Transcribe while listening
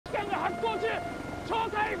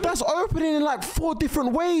that's opening in like 4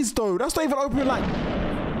 different ways though. That's not even opening like...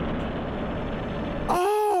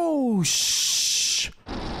 Oh, shh.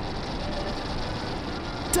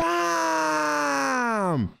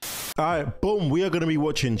 Damn. All right, boom. We are going to be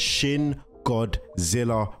watching Shin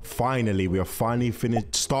Godzilla. Finally, we are finally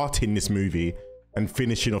starting this movie and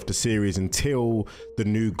finishing off the series until the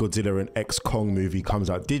new Godzilla and X Kong movie comes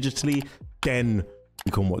out digitally. Then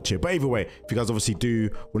you can watch it. But either way, if you guys obviously do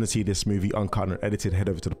want to see this movie uncut and edited, head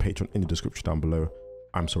over to the Patreon in the description down below.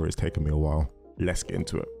 I'm sorry it's taken me a while. Let's get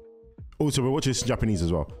into it. Also, we're watching this in Japanese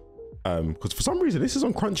as well. Because for some reason, this is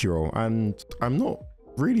on Crunchyroll and I'm not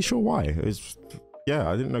really sure why. Yeah,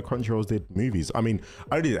 I didn't know Crunchyroll did movies. I mean,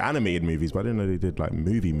 I did animated movies, but I didn't know they did like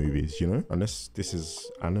movies, you know? Unless this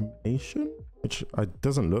is animation, which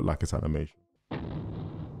doesn't look like it's animation.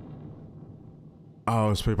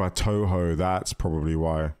 Oh, it's played by Toho. That's probably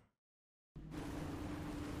why.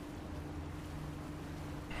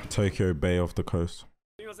 Tokyo Bay off the coast.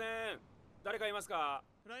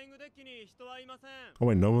 Oh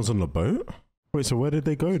wait, no one's on the boat? Wait, so where did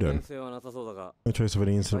they go then? No trace of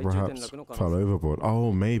any incident perhaps fell overboard.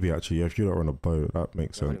 Oh, maybe actually, yeah, if you're not on a boat, that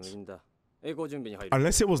makes sense.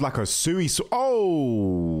 Unless it was like a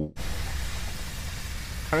oh!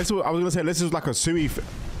 Unless it was, I was gonna say, unless it was like a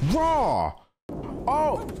raw!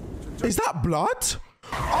 Oh! Is that blood?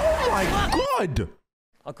 Oh my god!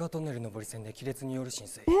 What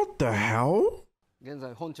the hell?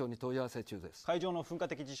 But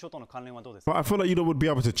I feel like you would be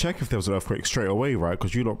able to check if there was an earthquake straight away, right?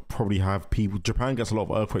 Because you don't probably have people. Japan gets a lot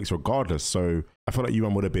of earthquakes regardless, so I feel like you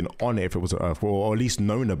would have been on it if it was an earthquake, or at least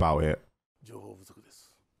known about it.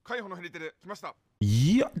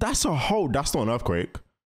 Yeah, that's not an earthquake.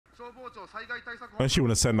 Unless you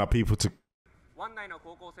want to send out people to.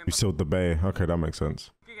 You sealed the bay. Okay, that makes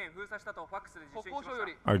sense.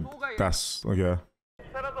 That's okay.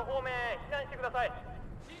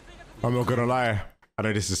 I'm not gonna lie. I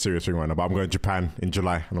know this is a serious thing right now, but I'm going to Japan in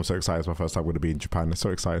July, and I'm so excited. It's my first time going to be in Japan. I'm so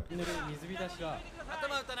excited.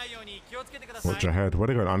 Watch your head. Where are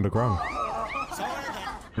they going underground?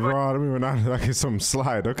 Right, I don't even know. Like it's some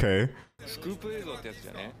slide. Okay.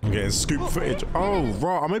 I'm getting scoop footage. Oh,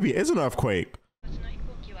 right. Maybe it is an earthquake.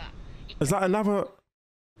 Is that another?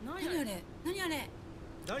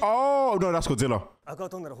 Oh no, that's Godzilla.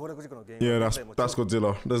 Yeah, that's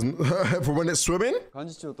Godzilla. For when it's swimming.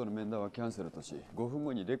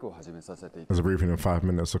 There's a briefing in 5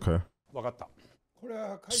 minutes. Okay.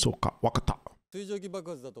 Soka wakata.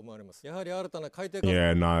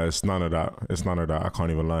 Yeah, no, it's none of that. It's none of that. I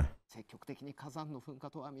can't even lie.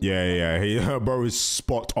 Yeah, bro is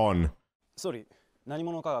spot on.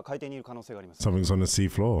 Something's on the sea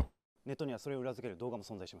floor. Yeah,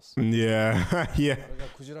 yeah.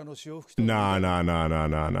 Nah.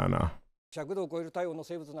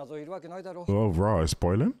 Oh, raw, it's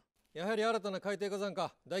boiling? I feel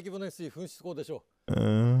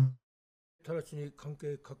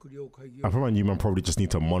like you probably just need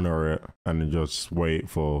to monitor it and then just wait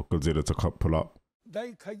for Godzilla to pull up.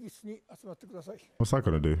 What's that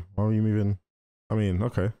gonna do? Why are you moving? I mean,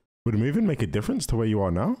 okay. Would moving make a difference to where you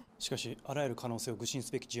are now?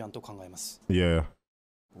 Yeah.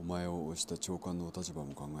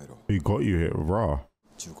 Who got you here? Raw.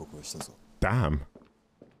 Damn.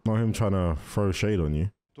 Not him trying to throw shade on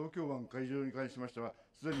you.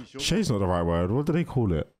 Shade's not the right word. What do they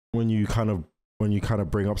call it? When you kind of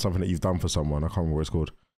bring up something that you've done for someone. I can't remember what it's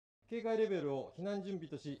called.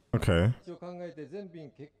 Okay.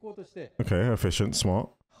 Okay, efficient,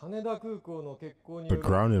 smart. The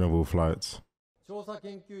grounding of all flights.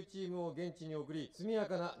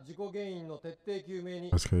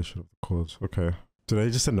 Investigation of the cause. Okay. Do they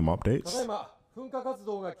just send them updates?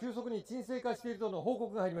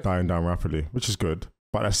 Dying down rapidly, which is good.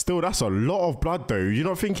 But that's a lot of blood though. You're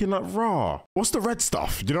not thinking like, raw. What's the red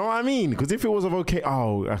stuff? Do you know what I mean? Because if it was a volcano,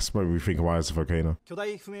 oh, that's maybe we think why it's a volcano.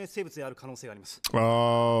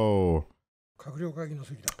 Oh.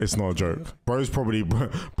 It's not a joke. Bro's probably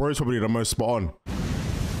the most spot on.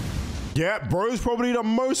 Yeah, bro's probably the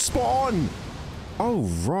most spot on. Oh,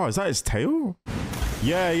 raw. Is that his tail?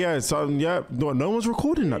 Yeah. So yeah. No one's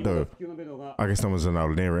recording that though. I guess no one's now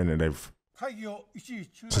near it, and they've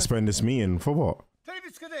suspended this meeting for what?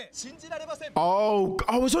 Oh,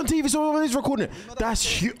 it's on TV, so everybody's recording it. That's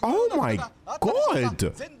huge. Oh my god.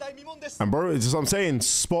 And bro, it's just what I'm saying,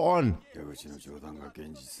 spot on.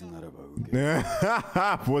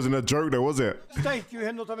 Wasn't a joke though, was it?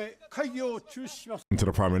 Into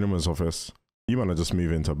the Prime Minister's office. You might just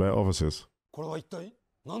move into better offices.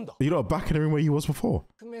 You're not back in the room where you was before.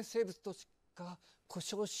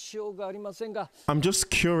 I'm just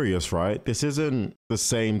curious, right? This isn't the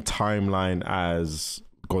same timeline as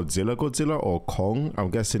Godzilla or Kong. I'm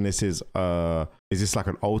guessing this is this like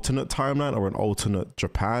an alternate timeline or an alternate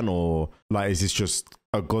Japan, or like is this just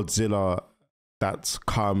a Godzilla that's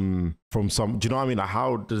come from some, do you know what I mean? Like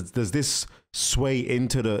how does this sway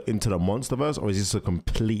into the monsterverse, or is this a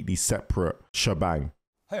completely separate shebang?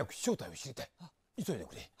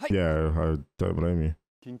 Yeah, I don't blame you.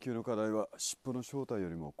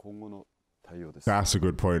 That's a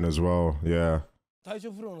good point as well. Yeah.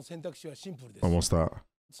 And what's that?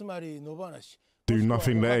 Do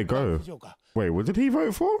nothing, let it go. Wait, what did he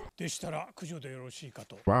vote for?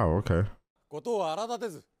 Wow, okay.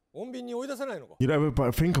 You know,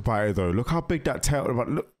 but think about it though. Look how big that tail.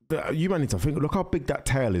 Look, you might need to think. Look how big that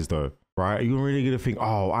tail is though, right? You're really gonna think,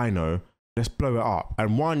 oh, I know. Let's blow it up.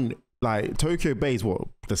 And one, like Tokyo Bay is what,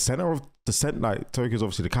 the center of the center. Like Tokyo's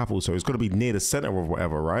obviously the capital, so it's gonna be near the center of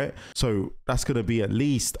whatever, right? So that's gonna be at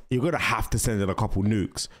least, you're gonna have to send in a couple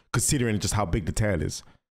nukes, considering just how big the tail is.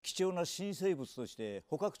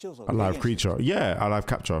 A live creature, yeah, a live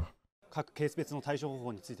capture. I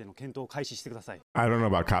don't know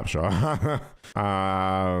about capture.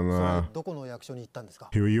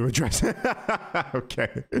 Who are you addressing? Okay.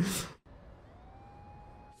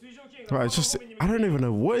 Right, it's just, I don't even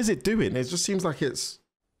know, what is it doing? It just seems like it's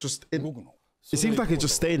just it seems like it's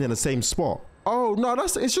just staying in the same spot. Oh no,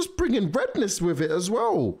 it's just bringing redness with it as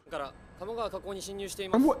well.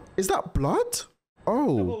 And what is that, blood?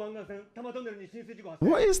 Oh,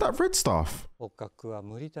 what is that red stuff?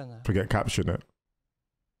 Forget caption it.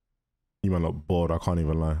 You might look bored, I can't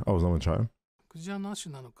even lie. Oh, was someone chatting? I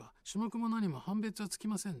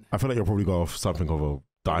feel like you'll probably go off something of a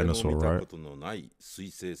dinosaur, right?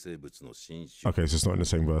 Okay, so it's not in the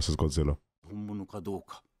same verse as Godzilla.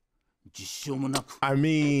 I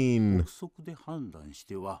mean,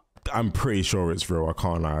 I'm pretty sure it's real, I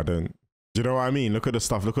can't lie, I don't. Do you know what I mean? Look at the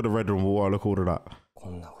stuff, look at the red and water, look at all of that.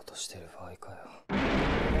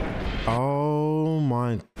 Oh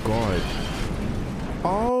my god.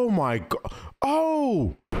 Oh my god.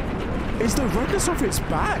 Oh! Is the redness of its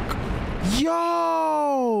back?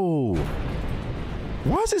 Yo!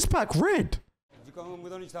 Why is its back red?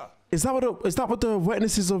 Is that what the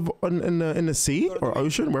wetness is of in the sea or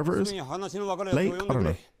ocean, wherever it is? Lake? I don't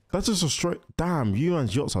know. That's just a straight, damn,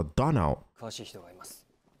 Yuan's yachts are done out.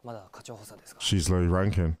 She's low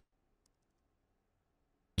ranking.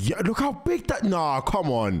 Yeah, look how big that, nah, come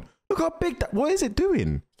on. Look how big that, what is it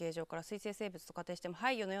doing?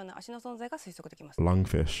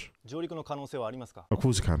 Lungfish. Of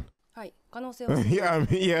course it can. Yeah, I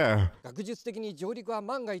mean, yeah.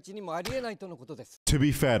 To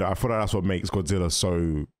be fair, I feel like that's what makes Godzilla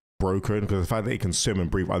so broken, because the fact that it can swim and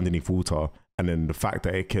breathe underneath water, and then the fact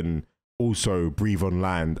that it can also breathe on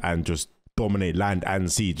land and just dominate land and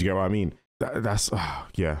sea. Do you get what I mean? That's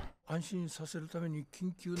yeah. I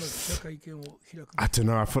don't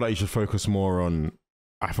know. I feel like you should focus more on.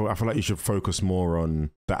 I feel like you should focus more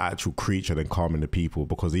on the actual creature than calming the people,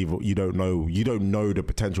 because you don't know the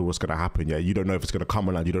potential what's gonna happen yet. You don't know if it's gonna come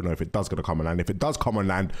on land. You don't know if it does gonna come on land. If it does come on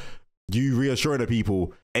land, you reassuring the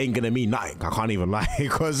people ain't gonna mean nothing. I can't even lie,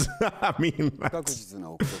 because I mean,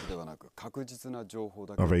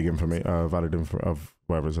 vague information, valid info of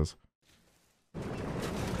whatever it says.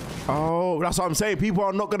 Oh, that's what I'm saying. People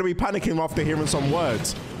are not going to be panicking after hearing some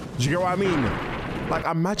words. Do you get what I mean? Like,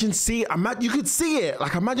 imagine you could see it.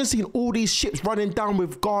 Like, imagine seeing all these ships running down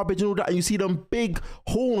with garbage and all that, and you see them big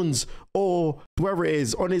horns or wherever it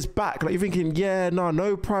is on his back. Like, you're thinking, yeah,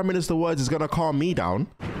 no Prime Minister words is going to calm me down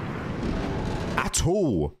at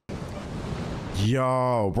all.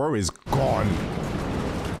 Yo, bro is gone.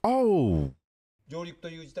 Oh.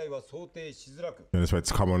 And it's meant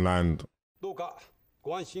to come on land.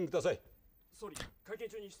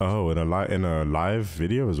 Oh, in a live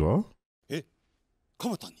video as well? It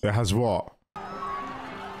has what?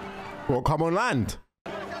 What, come on land?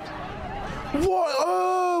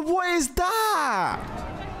 What? What is that?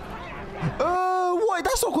 What?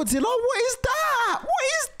 That's not Godzilla. What is that? What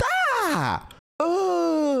is that?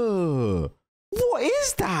 What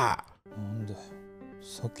is that?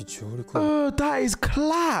 That is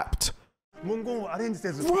clapped. Right,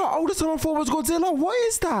 all the time I thought was Godzilla. What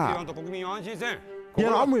is that?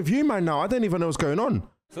 Yeah, I'm with you, man, now. I don't even know what's going on.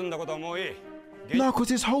 No, because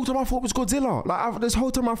this whole time I thought it was Godzilla. Like, this whole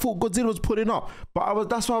time I thought Godzilla was pulling up. But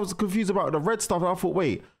that's why I was confused about the red stuff. And I thought,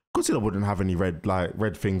 wait, Godzilla wouldn't have any red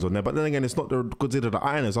things on there. But then again, it's not the Godzilla that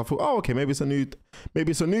I know. So I thought, oh, okay, maybe it's a new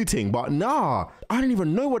thing. But nah, I don't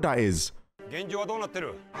even know what that is.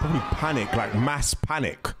 Probably panic, like mass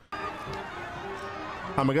panic.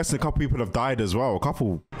 I'm guessing a couple people have died as well. A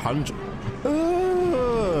couple hundred.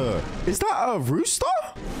 Is that a rooster?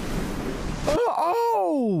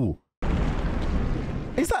 Oh!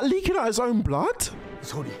 Is that leaking out his own blood?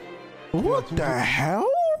 What the hell?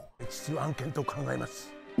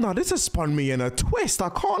 No, this has spun me in a twist. I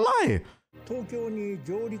can't lie.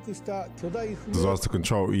 Disaster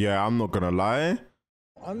control. Yeah, I'm not gonna lie.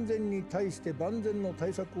 I'll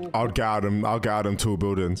get out them tall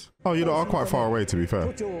buildings. Oh, you know, are quite far away, to be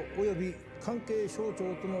fair.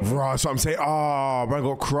 Right, so I'm saying, oh, man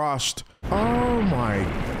got crushed. Oh my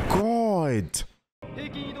god.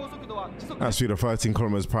 That's speed of 13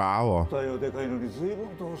 kilometers per hour.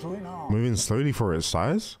 Moving slowly for its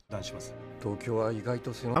size.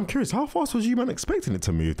 I'm curious, how fast was you man expecting it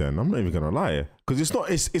to move then? I'm not even gonna lie. Because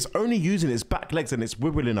it's only using its back legs and it's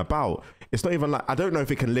wibbling about. It's not even like, I don't know if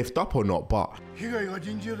it can lift up or not, but. Oh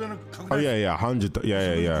yeah, 100,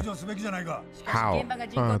 yeah. How?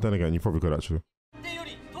 Then again, you probably could actually.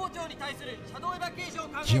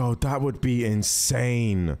 Yo, that would be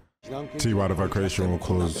insane. T-Ride evacuation will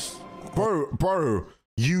cause. Bro.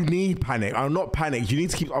 You need panic. I'm not panic. You need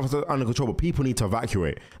to keep under control, but people need to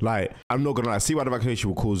evacuate. Like, I'm not gonna lie. See why the evacuation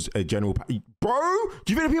will cause a general panic. Bro,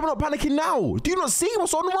 do you think the people are not panicking now? Do you not see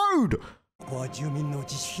what's on the road? We'll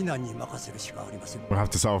have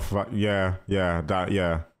to yeah. Yeah,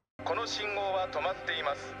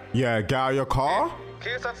 get out of your car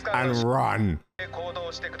and run.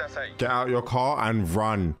 Get out of your car and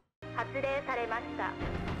run.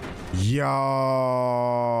 Yo.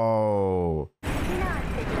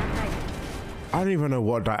 I don't even know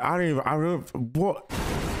what that. I don't. What?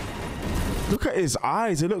 Look at his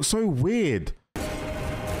eyes. It looks so weird.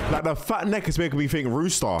 Like the fat neck is making me think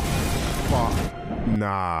rooster, but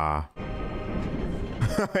nah.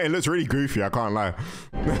 It looks really goofy. I can't lie.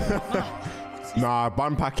 Nah,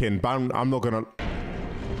 bun packing. Bun. I'm not gonna.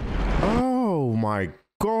 Oh my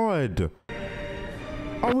god.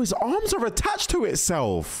 Oh, his arms are attached to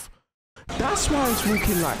itself. That's why it's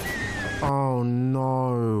walking like. Oh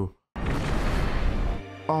no.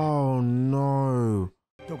 Oh no.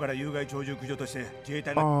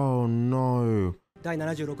 Oh no.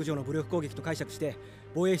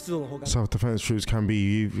 Self-defense troops can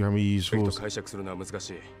be useful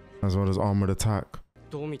as well as armored attack.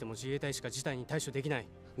 I'm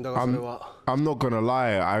not gonna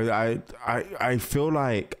lie. I feel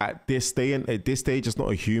like at this stage, it's not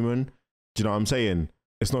a human. Do you know what I'm saying?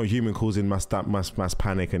 It's not a human causing mass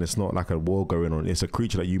panic, and it's not like a war going on. It's a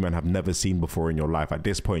creature that you man have never seen before in your life. At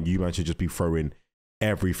this point, you man should just be throwing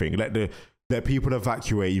everything. Let people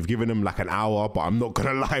evacuate. You've given them like an hour, but I'm not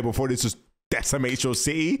gonna lie, before this just decimates your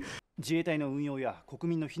city. Yeah,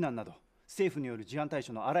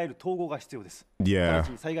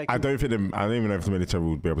 I don't even know if the military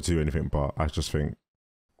would be able to do anything, but I just think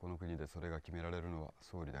Prime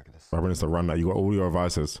Minister, run that. You got all your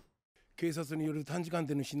advisors. Yeah,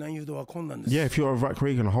 if you're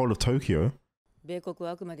evacuating the whole of Tokyo.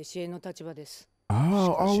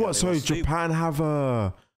 Oh, what? So Japan have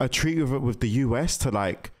a treaty with the US to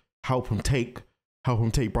like help them take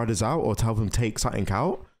brothers out, or to help them take something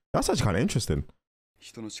out? That's actually kind of interesting.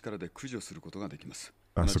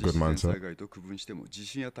 That's a good mindset.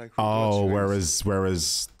 Oh,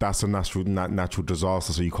 whereas that's a natural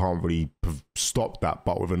disaster, so you can't really stop that.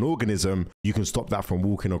 But with an organism, you can stop that from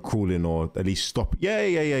walking or crawling, or at least stop. Yeah.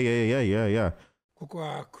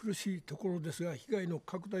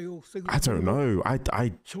 I don't know.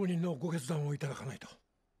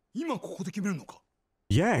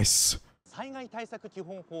 Yes. And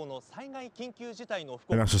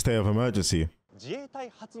that's a state of emergency.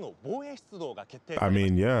 I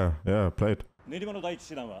mean, yeah, played. You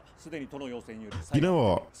know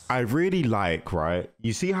what? I really like, right?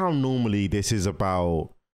 You see how normally this is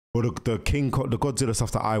about, or the Godzilla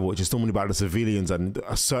stuff that I watch is normally about the civilians and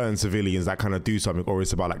certain civilians that kind of do something, or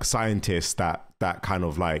it's about like scientists that kind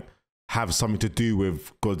of like have something to do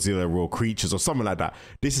with Godzilla or creatures or something like that.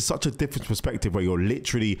 This is such a different perspective where you're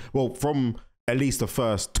literally, well, from at least the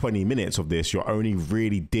first 20 minutes of this, you're only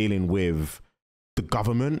really dealing with the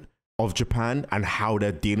government of Japan and how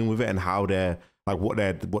they're dealing with it, and how they're like what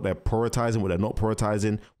they're prioritizing, what they're not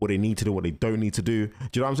prioritizing, what they need to do, what they don't need to do. Do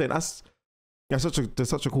you know what I'm saying? That's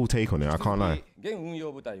such a cool take on it. I can't lie.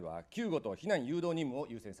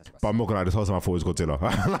 But I'm not gonna lie, this whole time I thought it was Godzilla.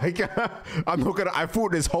 Like, I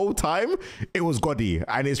thought this whole time it was Godzilla,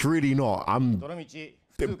 and it's really not.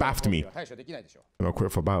 It baffed me. I'm not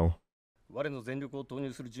quit for battle. Yeah,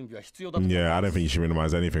 I don't think you should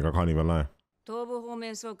minimize anything. I can't even lie.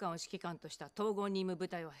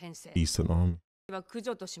 Eastern Army.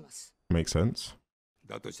 Makes sense.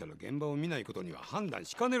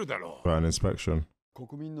 Right, an inspection.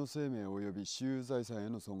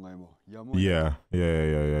 Yeah. I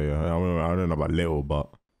don't know about little, but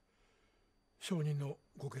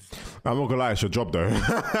I'm not gonna lie, it's your job though.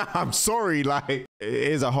 I'm sorry, like it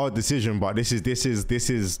is a hard decision, but this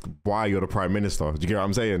is why you're the prime minister. Do you get what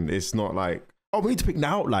I'm saying? It's not like, oh, we need to pick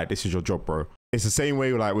now. Like, this is your job, bro. It's the same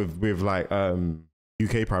way like with like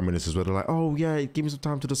UK prime ministers, where they're like, oh yeah, give me some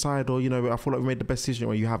time to decide, or you know, I feel like we made the best decision,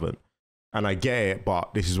 or you haven't. And I get it,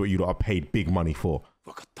 but this is what you lot are paid big money for.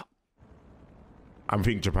 I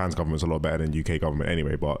think Japan's government's a lot better than UK government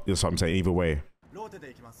anyway, but that's what I'm saying. Either way,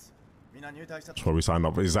 that's what we signed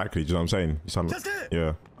up for. Exactly. Do you know what I'm saying? You signed up.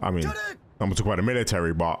 Yeah. I mean, I'm talking about the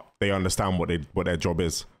military, but they understand what their job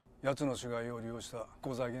is.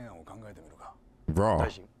 Raw.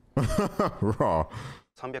 Raw.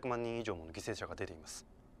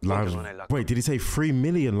 Lives. Wait, did he say 3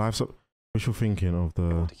 million lives? What you thinking of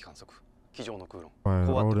the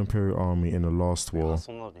old Imperial Army in the last war?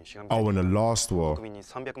 Oh, in the last war.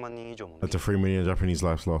 That's a 3 million Japanese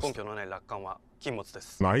lives lost.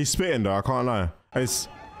 Nah, he's spitting though, I can't lie. It's...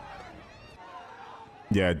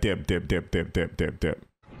 Yeah, dip.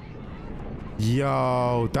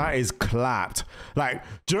 Yo, that is clapped. Like,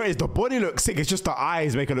 do you know what it is? The body looks sick, it's just the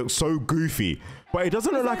eyes make it look so goofy. But it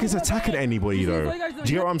doesn't look like it's attacking anybody though. Do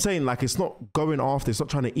you get what I'm saying? Like, it's not going after, it's not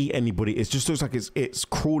trying to eat anybody. It just looks like it's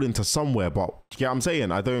crawling to somewhere. But do you get what I'm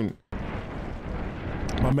saying? I don't...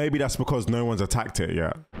 But maybe that's because no one's attacked it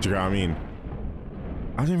yet. Do you get what I mean?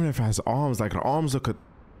 I don't even know if it has arms. Like, the arms look at...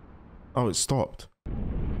 Oh, it stopped.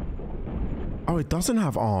 Oh, it doesn't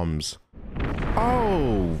have arms.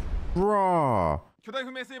 Oh, bruh.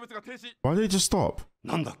 Why did it just stop?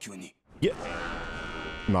 Yeah.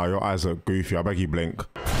 No, your eyes look goofy. I beg you blink.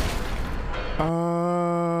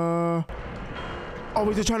 Oh,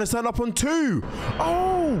 is it trying to stand up on 2?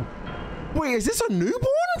 Oh, wait, is this a newborn?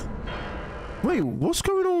 Wait, what's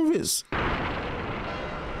going on with this?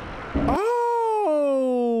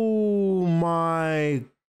 Oh my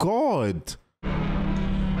God.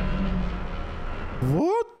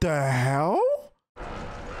 What the hell?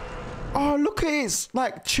 Oh, look at his,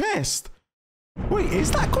 like, chest. Wait,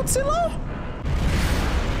 is that Godzilla?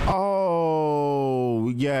 Oh,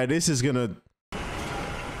 yeah, this is gonna...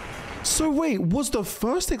 So wait, was the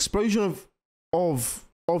first explosion of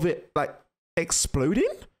it, like, exploding?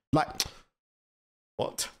 Like,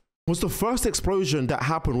 what? Was the first explosion that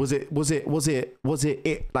happened, was it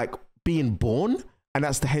like being born? And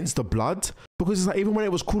that's hence the blood? Because it's like, even when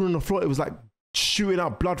it was cooling on the floor, it was like shooting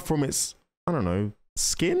out blood from its, I don't know,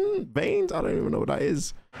 skin, veins? I don't even know what that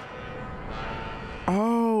is.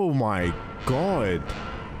 Oh my God.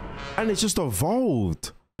 And it's just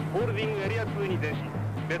evolved.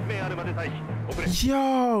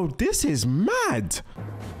 Yo, this is mad.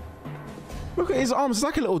 Look at his arms, it's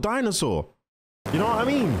like a little dinosaur. You know what I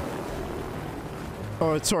mean?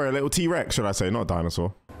 Oh, sorry, a little T-Rex, should I say, not a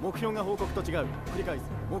dinosaur.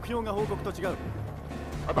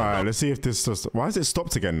 Alright, let's see if this does... Why has it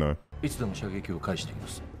stopped again though? Is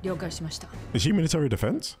she military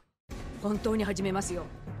defense?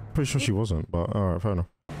 Pretty sure she wasn't, but alright, fair enough.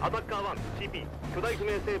 I think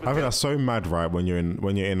that's so mad, right? When you're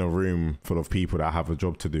in a room full of people that have a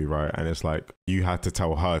job to do, right? And it's like you had to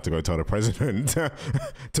tell her to go tell the president to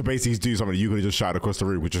basically do something. You could have just shouted across the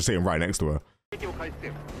room, which is sitting right next to her.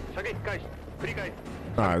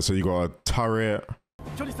 Alright, so you got a turret.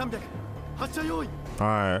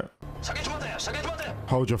 Alright.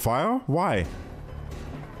 Hold your fire? Why?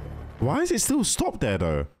 Why is it still stopped there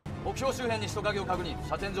though? Oh.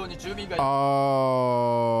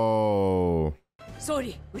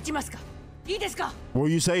 What are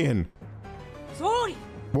you saying?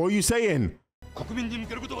 What are you saying?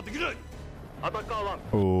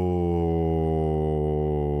 Oh.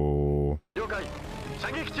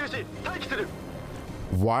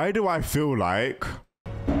 Why do I feel like...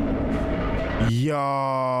 Yo.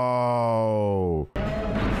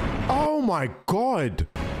 Oh my God.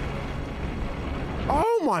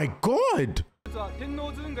 Oh my God.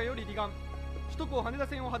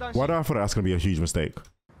 Why do I feel that's going to be a huge mistake?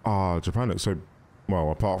 Oh, Japan looks so...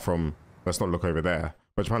 Well, apart from... Let's not look over there.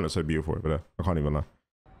 But Japan looks so beautiful over there. I can't even lie.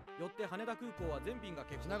 I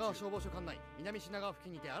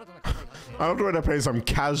don't know why they're playing some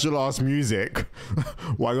casual ass music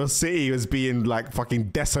while your city is being like fucking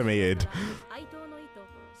decimated.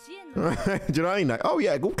 Do you know what I mean? Like, oh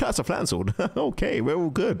yeah, good class of cancelled. Okay, we're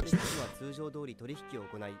all good.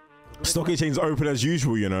 Stock exchange open as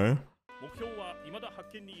usual, you know.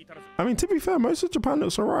 I mean, to be fair, most of Japan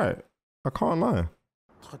looks alright. I can't lie.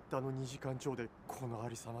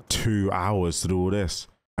 2 hours to do all this,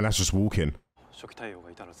 and that's just walking.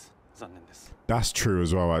 That's true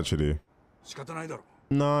as well, actually.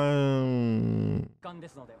 No.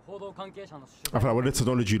 I feel like with the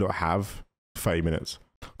technology you don't have, 30 minutes.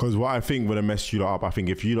 Because what I think would have messed you up, I think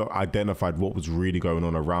if you lot identified what was really going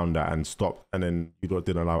on around that and stopped, and then you lot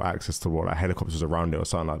didn't allow access to what, like helicopters around it or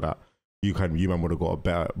something like that, you man would have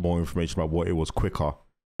got more information about what it was quicker,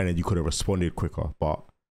 and then you could have responded quicker. But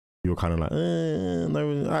you were kind of like,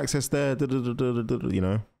 no access there, you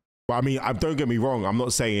know. But I mean, don't get me wrong. I'm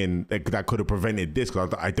not saying that could have prevented this,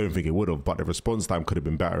 because I don't think it would have. But the response time could have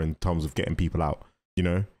been better in terms of getting people out. You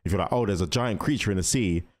know, if you're like, oh, there's a giant creature in the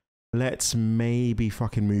sea, let's maybe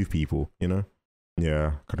fucking move people. You know?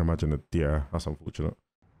 Yeah, I can imagine that. Yeah, that's unfortunate.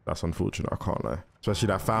 That's unfortunate. I can't lie. Especially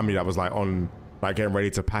that family that was like getting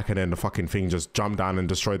ready to pack, and then the fucking thing just jumped down and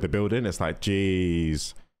destroyed the building. It's like,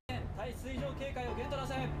 jeez.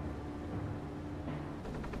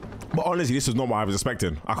 But honestly, this was not what I was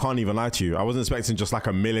expecting. I can't even lie to you. I wasn't expecting just like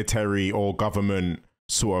a military or government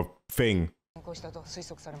sort of thing.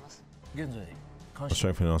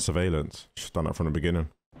 Strengthening our surveillance. She's done that from the beginning.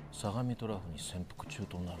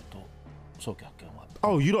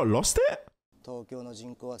 Oh, you not lost it?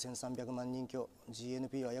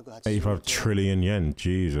 85 trillion yen.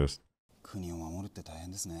 Jesus.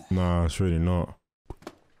 Nah, it's really not.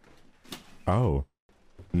 Oh.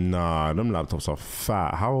 Nah, them laptops are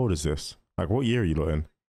fat. How old is this? Like, what year are you lot in?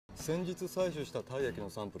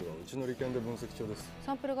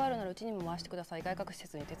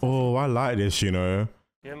 Oh, I like this, you know.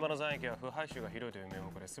 I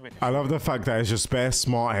love the fact that it's just bare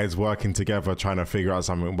smart heads working together trying to figure out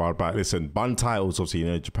something wild. But listen, bun titles, obviously, you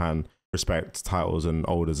know, Japan respect titles and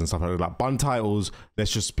orders and stuff like that. Like, bun titles,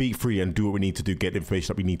 let's just speak free and do what we need to do, get the information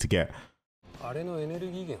that we need to get.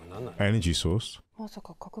 Energy source?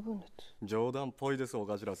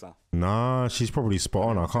 Nah, she's probably spot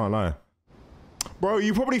on, I can't lie. Bro,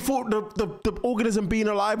 you probably thought the organism being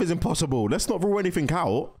alive is impossible. Let's not rule anything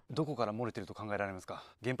out. Do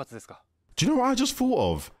you know what I just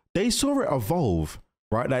thought of? They saw it evolve,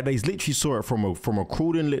 right? Like they literally saw it from a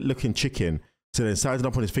crawling looking chicken to then sizing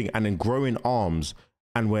up on his thing and then growing arms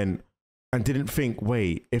and didn't think,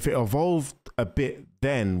 wait, if it evolved a bit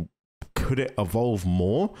then, could it evolve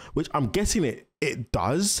more? Which I'm guessing it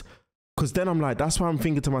does. Because then I'm like, that's why I'm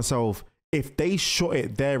thinking to myself, if they shot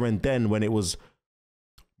it there and then when it was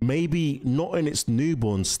maybe not in its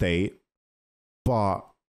newborn state, but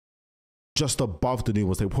just above the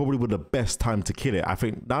newborn state, probably would the best time to kill it. I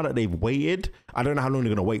think now that they've waited, I don't know how long they're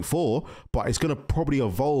going to wait for, but it's going to probably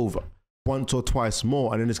evolve once or twice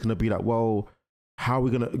more. And then it's going to be like, well, how are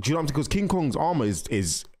we going to, do you know what I'm saying? Because King Kong's armor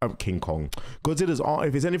is King Kong. Godzilla's armor,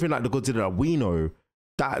 if it's anything like the Godzilla that we know,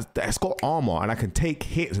 that's got armor and I can take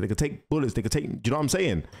hits, and they can take bullets, they can take, do you know what I'm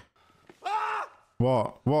saying? Ah!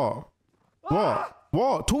 What?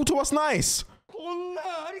 Talk to us nice.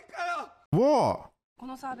 What?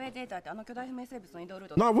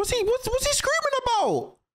 No, what's he screaming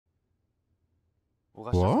about?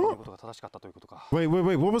 What? Wait,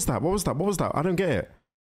 what was that? I don't get it.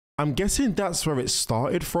 I'm guessing that's where it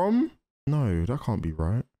started from? No, that can't be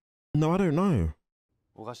right. No, I don't know.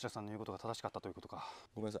 What,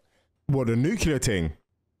 the nuclear thing?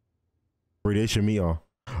 Radiation meter.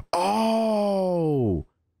 Oh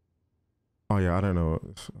yeah, I don't know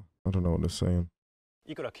what they're saying.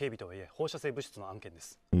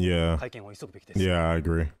 Yeah, I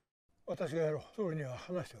agree. I'm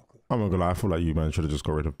not gonna lie, I feel like you, man, should have just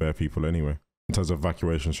got rid of bare people anyway. In terms of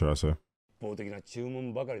evacuation, should I say?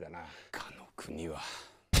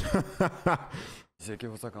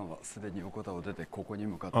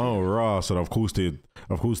 Oh, rah, so of course the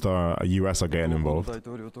US are getting involved. But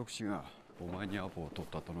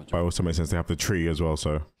it also makes sense they have the tree as well,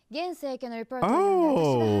 so.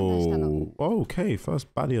 Oh, okay,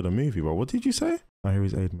 first baddie of the movie. But what did you say? I hear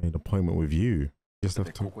his aide made an appointment with you. Just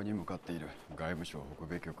have to.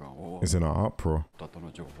 Is in an uproar.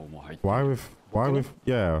 Why with,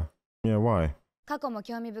 yeah, why?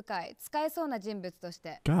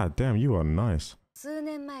 God damn, you are nice.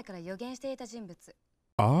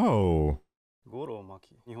 Oh.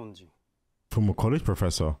 From a college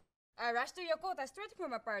professor. I rushed to Yokota straight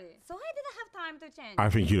from a party, so I didn't have time to change. I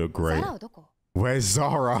think you look great. Where's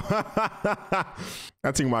Zara?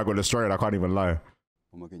 That thing might go destroyed, I can't even lie.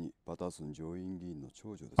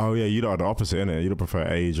 Oh yeah, you are the opposite, innit? You don't prefer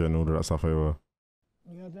age and all of that stuff over.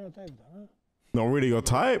 Not really your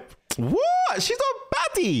type? What? She's a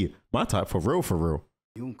baddie! My type, for real.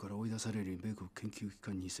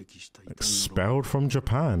 Expelled from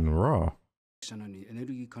Japan, raw. Is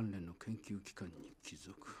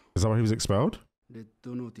that why he was expelled?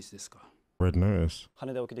 Red notice.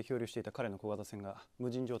 羽田沖で漂流していた彼の小型船が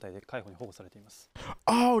無人状態で海保に保護されています。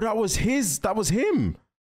Oh, that was him.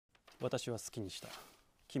 私は好きにした。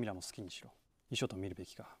君らも好きにしろ。遺書と見るべ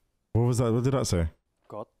きか。What was that? What did that say?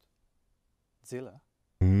 Godzilla?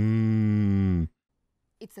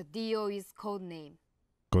 It's a DOE's code name.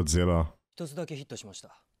 Godzilla. 一つだけヒットしまし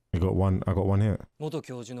た。I got one hit. 元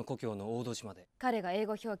教授の故郷の大戸島で。彼が英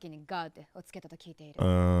語表記に God をつけたと聞いている。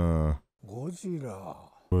ゴジラ。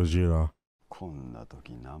こんな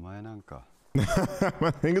時名前なんか。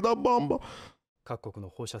各国の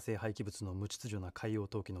放射性廃棄物の無秩序な海洋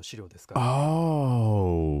投棄の資料ですが。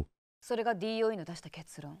Oh. それが DOE の出した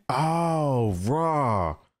結論。Oh,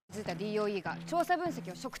 raw. 気づいた DOE が調査分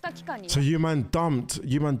析を嘱託機関に。So you man dumped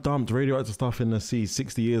radioactive stuff in the sea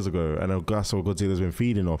 60 years ago, and that's what Godzilla's been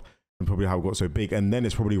feeding off, and probably how it got so big, and then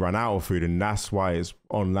it's probably run out of food, and that's why it's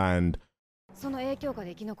on land. その影響下で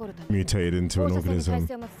生き残るため。Mutated into an organism.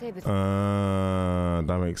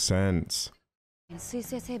 That makes sense. 水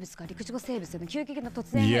生生物か陸上生物への究極の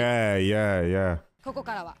突然。Yeah. ここ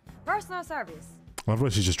からは Personal Service. I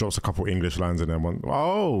thought she just drops a couple English lines in there.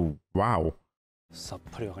 Oh, wow. さっ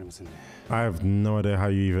ぱりわかりませんね。I have no idea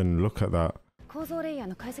how you even look at that. 構造レイヤー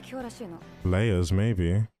の解析表らしいの。Layers,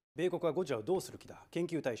 maybe. 米国はゴジラをどうする気だ？研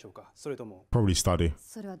究対象か、それとも。Probably study.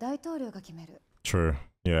 それは大統領が決める。True.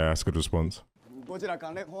 Yeah, that's a good response. ゴジラ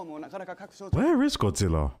関連法もなかなか各省。 Where is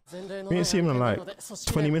Godzilla? We ain't seen him in like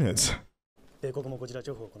 20 minutes. 米国もゴジラ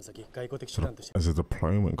情報をこの先外交的手段として。As a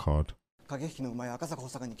deployment card. 駆け引きのうまい赤坂補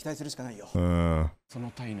佐官に期待するしかないよ。そ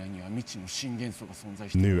の体内には未知の新元素が存在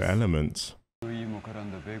してい New ます。 elements. も絡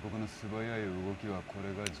んだ米国の素早い動きはこ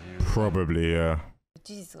れが自由。 Probably, yeah.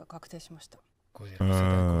 事実が確定しました。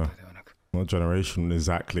Not generation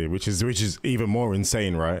exactly, which is even more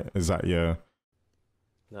insane, right? Is that yeah?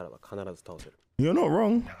 ならば必ず倒せる。 You're not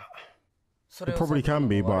wrong. It probably can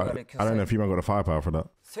be, but I don't know if you might got the firepower for that.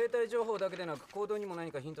 生体情報だけでなく行動にも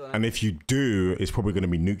何かヒントはない。 And if you do, it's probably going to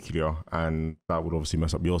be nuclear, and that would obviously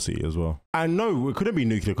mess up your city as well. And no, it couldn't be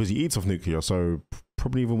nuclear because he eats off nuclear, so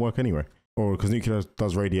probably even work anyway. Or because nuclear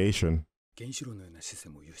does radiation. 原子炉のようなシステ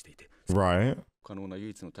ムを有していて。 Right. 可能な唯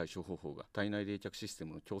一の対処方法が体内冷却システ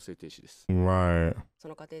ムの強制停止です。Right. そ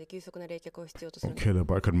の過程で急速な冷却を必要とする。 Kill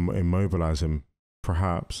it, but I could immobilize him.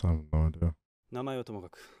 Perhaps. I have no idea. 名前をともか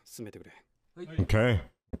く進めてくれ。Okay.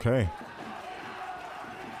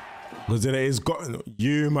 Godzilla is got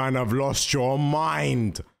you, man. Have lost your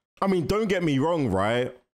mind. I mean, don't get me wrong,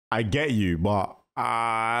 right? I get you, but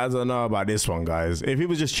I don't know about this one, guys. If he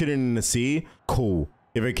was just chilling in the sea, cool.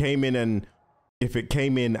 If it came in and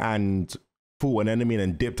fought an enemy and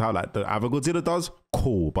then dipped out like the other Godzilla does,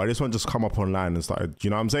 cool. But this one just come up on land and started. You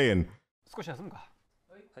know what I'm saying? 少し休むか。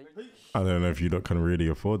I don't know if you can really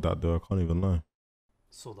afford that, though. I can't even know.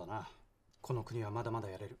 そうだな。この国はまだまだ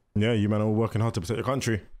やれる。 Yeah, you man are working hard to protect your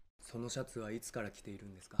country. そのシャツはいつから着ている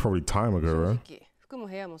んですか？ Probably time ago, right? 服も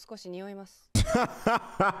部屋も少し匂います。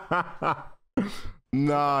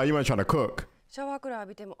Nah, you man trying to cook. シャワーくらい浴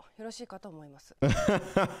びてもよろしいかと思います。 And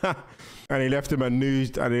he left him a new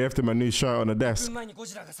shirt on the desk. 前にゴ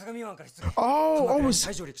ジラが相模湾から出現。 Oh,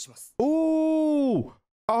 再上陸します。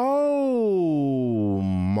 Oh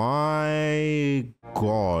my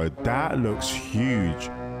god, that looks huge.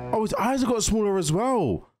 Oh, his eyes have got smaller as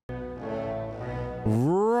well.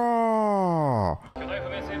 Raw.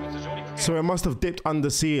 So it must have dipped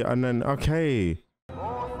undersea and then, okay.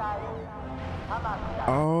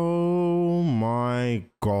 Oh my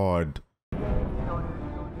god.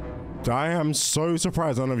 I am so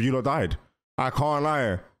surprised none of you lot died. I can't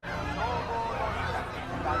lie.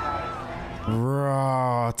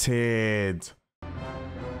 Rotted.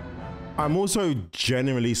 I'm also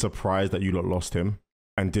genuinely surprised that you lot lost him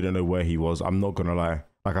and didn't know where he was. I'm not gonna lie.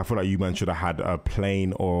 Like, I feel like you man should have had a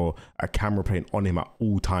plane or a camera plane on him at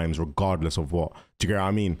all times, regardless of what. Do you get what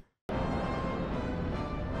I mean?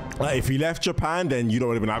 Like, if he left Japan, then you don't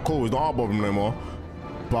would have been like, cool, it's not our problem no more.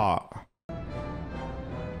 But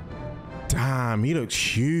damn, he looks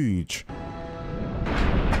huge.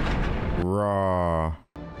 Raw.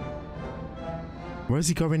 Where's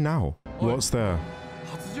he going now? What's there?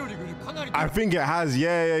 I think it has.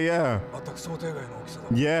 Yeah.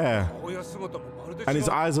 Yeah. And his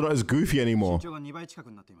eyes are not as goofy anymore.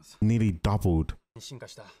 Nearly doubled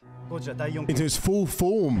into his full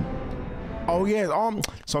form. Oh yeah.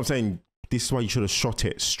 So I'm saying this is why you should have shot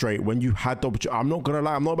it straight when you had the opportunity. I'm not gonna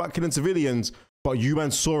lie. I'm not about killing civilians, but you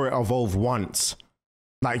man saw it evolve once.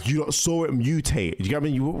 Like, you saw it mutate. Do you get what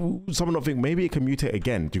I mean? Someone don't think maybe it can mutate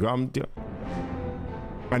again. Do you get what I'm?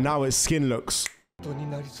 And now its skin looks.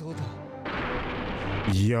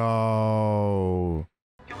 Yo.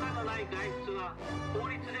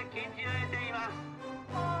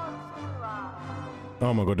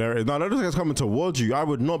 Oh my god, there it is. No, that looks like it's coming towards you. I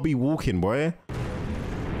would not be walking, boy.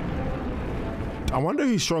 I wonder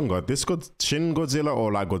who's stronger, this Shin Godzilla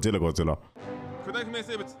or like Godzilla?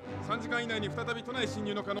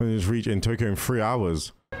 We just reach in Tokyo in 3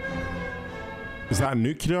 hours. Is that a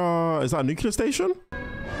nuclear station?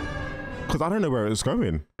 Because I don't know where it's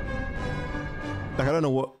going. Like, I don't know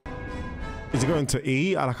what. Is it going to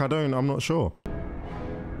E? I'm not sure.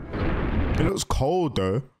 It looks cold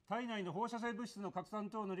though.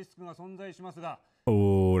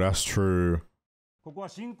 Oh, that's true.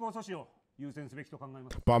 But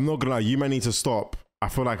I'm not gonna lie, you may need to stop. I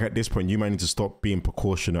feel like at this point, you may need to stop being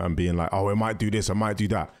precautionate and being like, oh, it might do this, it might do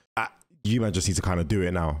that. You might just need to kind of do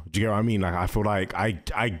it now. Do you get what I mean? Like, I feel like I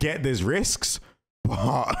get there's risks,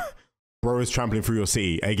 but bro is trampling through your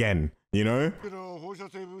city again, you know?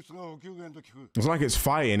 It's like it's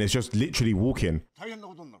fighting, it's just literally walking.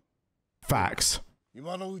 Facts.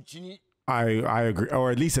 I agree,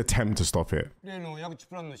 or at least attempt to stop it. I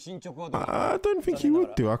don't think you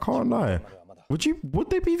would do, I can't lie. Would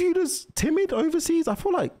they be viewed as timid overseas? I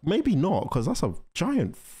feel like maybe not, because that's a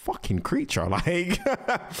giant fucking creature. Like,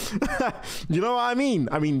 you know what I mean?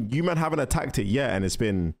 I mean, you men haven't attacked it yet, and it's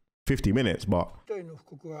been 50 minutes, but the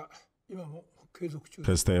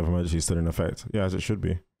state of emergency is still in effect. Yeah, as it should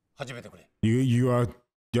be. You're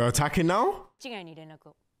attacking now?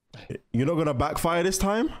 You're not gonna backfire this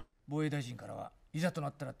time?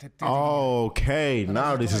 Okay,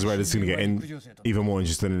 now this is where this is gonna get even more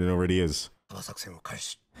interesting than it already is.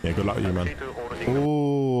 Yeah, good luck to you, man.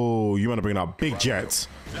 Oh, you want to bring out big jets.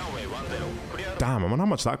 Damn, I wonder how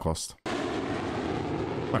much that cost.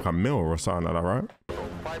 Like a mil or something like that, right?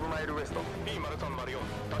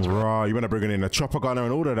 Right, you want to bring in a chopper gunner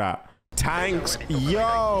and all of that. Tanks,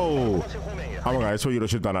 yo! Oh my god, I saw you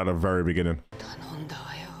should have done that at the very beginning.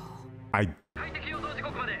 I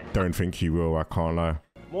don't think you will, I can't lie.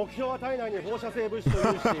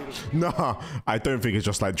 Nah, I don't think it's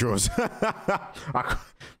just like Jaws.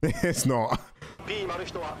 It's not.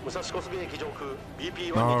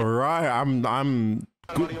 Alright, I'm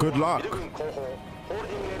good luck.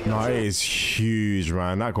 No, it is huge,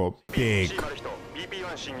 man. That got big.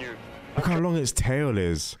 Look how long its tail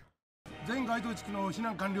is.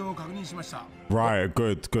 Right,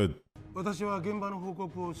 good.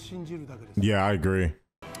 Yeah, I agree.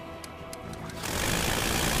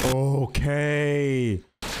 Okay.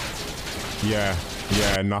 Yeah,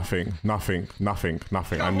 nothing.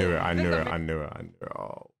 I knew it.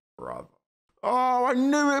 Oh, brother. Oh, I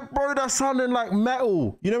knew it, bro. That sounded like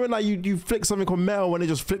metal. You know when like you flick something on metal and it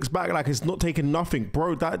just flicks back like it's not taking nothing,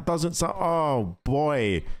 bro. That doesn't sound. Oh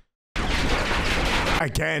boy.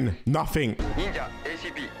 Again, nothing.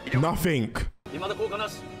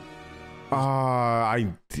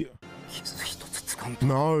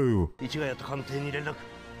 No.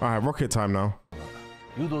 Alright, rocket time now.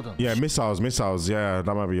 Yeah, missiles. Yeah,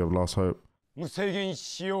 that might be your last hope.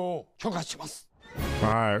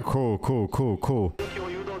 Alright, cool.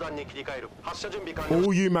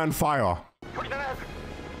 All you man fire.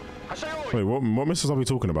 Wait, what missiles are we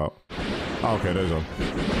talking about? Oh, okay, those are.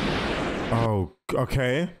 Oh,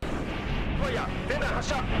 okay.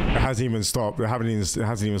 It hasn't even stopped. It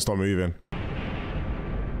hasn't even stopped moving.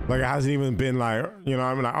 Like, it hasn't even been like, you know,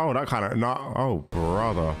 I'm like, oh, that kind of, no, oh,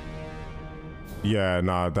 brother. Yeah,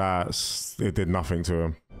 no, it did nothing to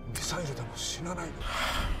him.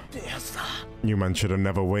 You man should have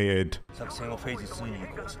never waited.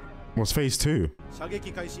 What's phase 2?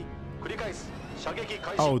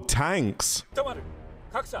 Oh, tanks. Go.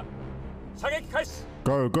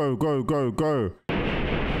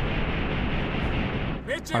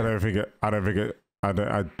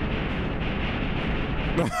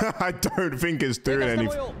 I don't think it's doing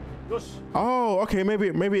anything. Oh, okay,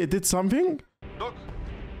 maybe it did something.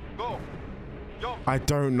 I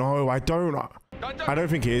don't know. I don't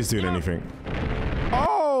think it is doing anything.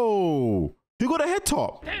 Oh, you got a head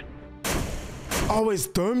top. Oh, it's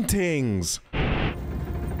dome things.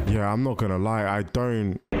 Yeah, I'm not gonna lie. I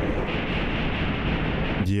don't.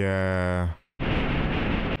 Yeah.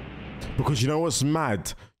 Because you know what's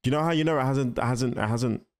mad? You know how you know it hasn't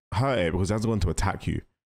hurt it because it hasn't gone to attack you.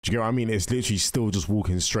 Do you get what I mean? It's literally still just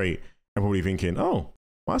walking straight and probably thinking, oh,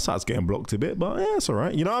 my side's getting blocked a bit, but yeah, it's all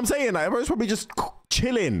right. You know what I'm saying? Like, everyone's probably just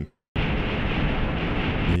chilling.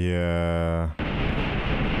 Yeah.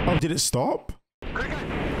 Oh, did it stop?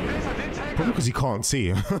 Probably because he can't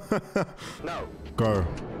see. Go.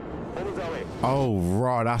 Oh,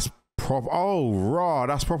 raw, that's proper. Oh, raw,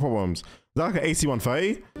 that's proper ones. Is that like an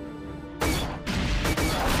AC-130?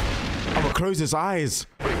 closed his eyes.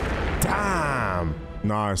 Damn.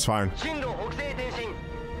 No, it's fine.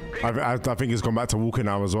 I think he's gone back to walking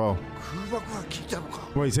now as well.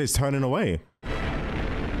 Wait, he says turning away.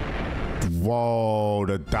 Whoa,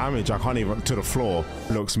 the damage, I can't even, to the floor,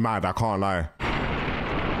 looks mad, I can't lie.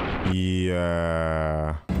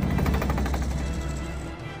 Yeah.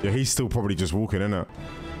 Yeah, he's still probably just walking, innit?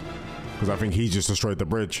 Because I think he just destroyed the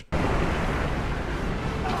bridge.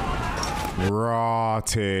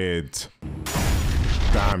 Rotted.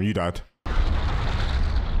 Damn, you died.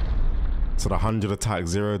 So the 100 attack,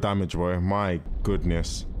 0 damage, boy. My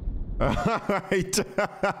goodness.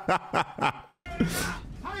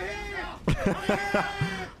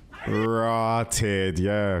 Rotted.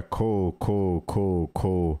 Yeah, cool, cool, cool,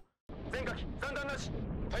 cool.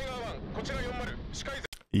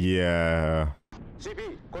 Yeah.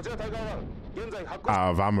 Out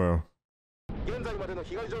of ammo.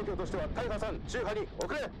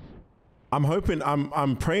 I'm hoping,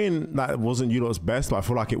 I'm praying that it wasn't you lot's best, but I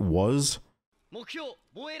feel like it was.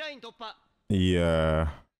 Yeah.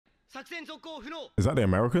 Is that the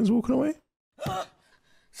Americans walking away?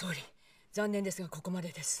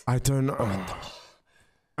 I don't know.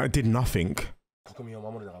 I did nothing.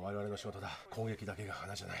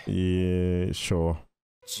 Yeah, sure.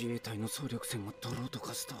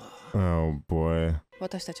 Oh boy.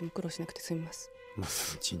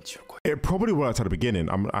 It probably worked at the beginning.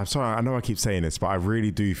 I'm sorry, I know I keep saying this, but I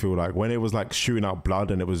really do feel like when it was like shooting out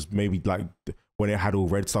blood and it was maybe like when it had all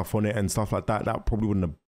red stuff on it and stuff like that, that probably wouldn't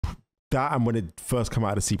have, that and when it first came out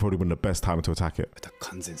of the sea probably wasn't the best time to attack it.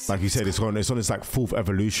 Like you said, it's on its like 4th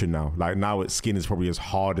evolution now. Like now its skin is probably as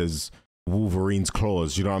hard as Wolverine's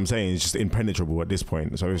claws, you know what I'm saying? It's just impenetrable at this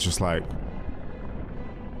point. So it's just like,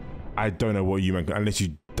 I don't know what you meant, unless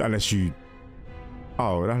you,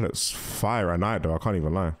 oh, that looks fire at night though, I can't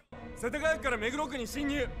even lie.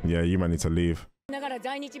 Yeah, you might need to leave.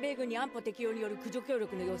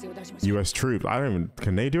 US troops, I don't even,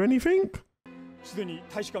 can they do anything?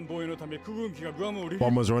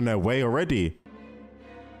 Bombers are on their way already.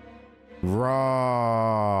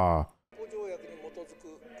 Raw.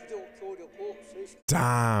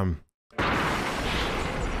 Damn.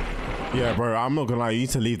 Yeah, bro, I'm not gonna lie, you need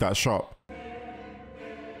to leave that shop.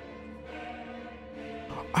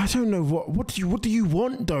 I don't know what do you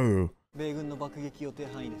want though? I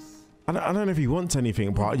don't know if he wants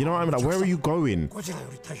anything, but you know what I mean? Like, where are you going?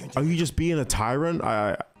 Are you just being a tyrant?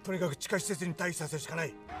 Are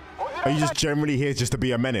you just generally here just to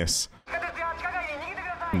be a menace?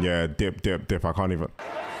 Yeah, dip. I can't even.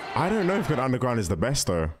 I don't know if Good Underground is the best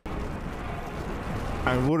though.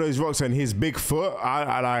 And all those rocks and his big foot,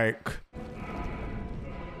 I like.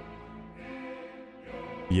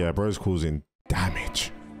 Yeah, bro's causing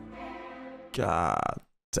damage. God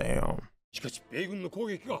damn.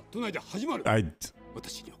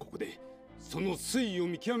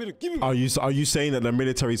 Are you saying that the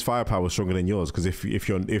military's firepower is stronger than yours? Because if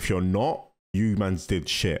you're not, you mans did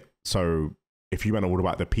shit. So if you man are all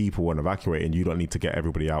about the people and evacuating, you don't need to get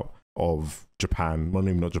everybody out of Japan. Well,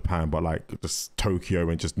 maybe not Japan, but like just Tokyo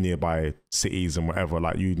and just nearby cities and whatever.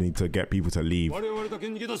 Like you need to get people to leave. Wait, what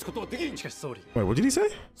did he say?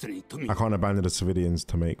 I can't abandon the civilians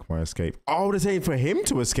to make my escape. Oh, they're saying for him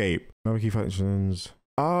to escape. No key functions.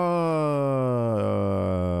 I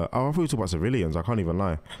thought we were talking about civilians. I can't even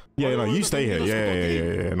lie. Yeah, no, you stay here.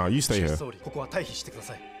 Yeah. No, you stay here.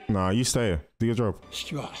 Nah, you stay here. Do your job.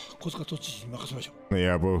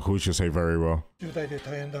 Yeah, bro, who should say very well.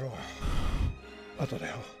 I'm not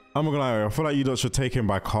gonna lie, I feel like you lot should take him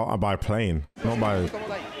by car, by plane, not by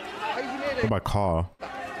car.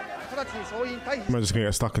 I'm just gonna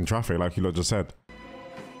get stuck in traffic, like you lot just said.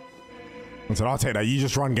 I said, I'll take that. You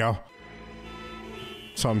just run, girl.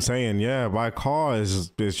 So I'm saying, yeah, by car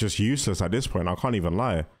is just useless at this point. I can't even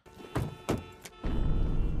lie.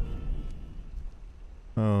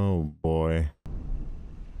 Oh boy.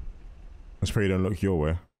 Let's pray you don't look your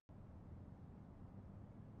way.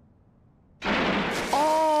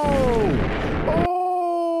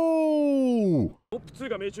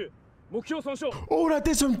 Oh, that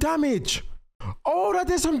did some damage. Oh, that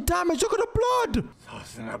did some damage. Look at the blood.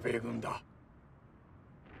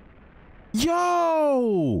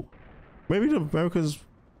 Yo. Maybe the America's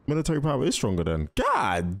military power is stronger then.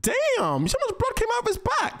 God damn. So much blood came out of his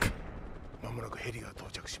back.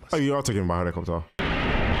 Oh, you are taking my helicopter.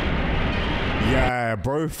 Yeah,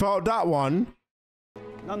 bro. Felt that one.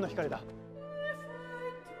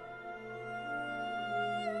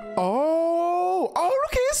 Oh,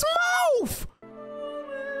 look at his mouth!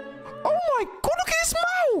 Oh my god, look at his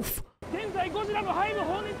mouth!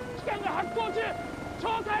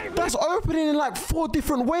 That's opening in like 4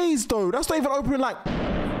 different ways, though. That's not even opening like.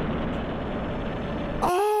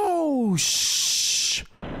 Oh, shh.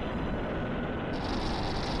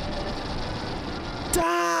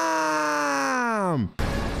 Damn.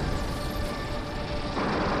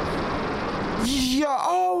 Yeah.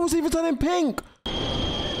 Oh, it was even turning pink.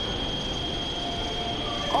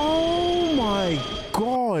 Oh my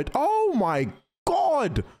god. Oh my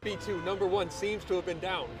god. B2 number 1 seems to have been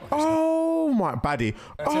down. Oh my baddie.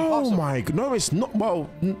 Oh my god. No, it's not. Well,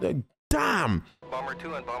 damn. Bomber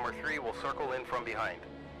 2 and Bomber 3 will circle in from behind.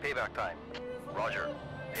 Payback time. Roger.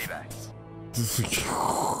 Payback.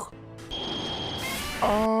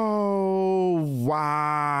 Oh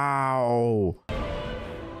wow.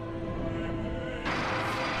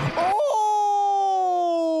 Oh.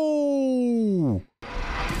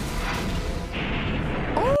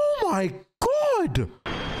 Oh my god.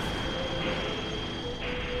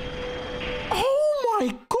 Oh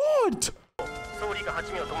my god.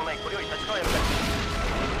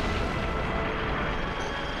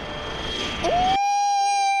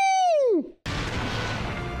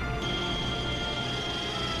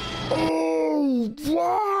 Oh,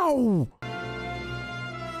 wow.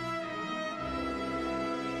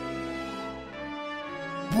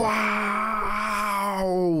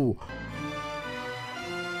 Wow.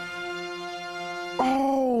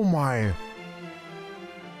 Oh my.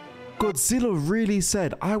 Godzilla really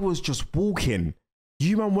said, I was just walking.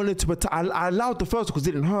 You man wanted to attack. I allowed the first one because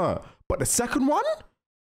it didn't hurt. But the second one?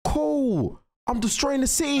 Cool. I'm destroying the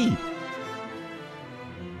city.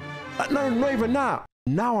 No, not even that.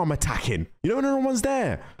 Now I'm attacking. You know when no one's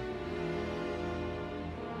there?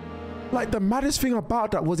 Like the maddest thing about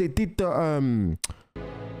that was it did the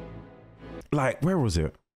like where was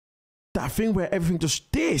it? That thing where everything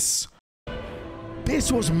just this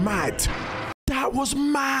was mad. That was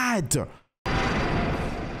mad.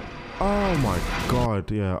 Oh my god,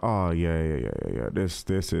 yeah. Oh yeah. This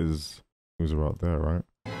is who's about there, right?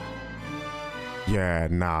 Yeah,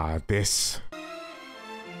 nah, this.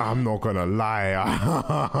 I'm not gonna lie.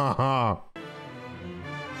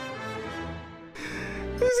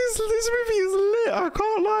 This movie is lit. I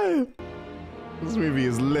can't lie. This movie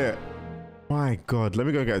is lit. My god, let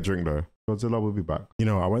me go get a drink though. Godzilla will be back. You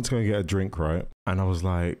know, I went to go get a drink, right? And I was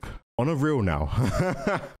like, on a real now,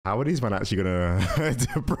 how are these men actually gonna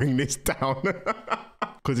to bring this down?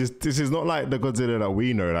 Because this is not like the Godzilla that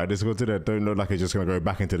we know. Like this Godzilla don't look like it's just gonna go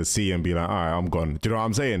back into the sea and be like, all right, I'm gone. Do you know what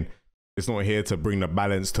I'm saying? It's not here to bring the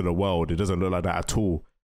balance to the world. It doesn't look like that at all.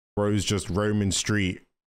 Bro's just roaming street,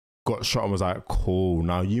 got shot and was like, cool.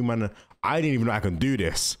 Now you man, I didn't even know I can do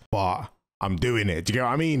this, but I'm doing it. Do you get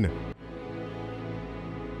what I mean?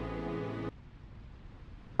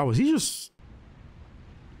 Oh, is he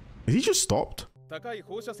just stopped?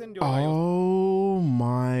 Oh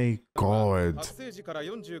my god.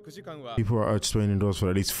 People are just waiting indoors for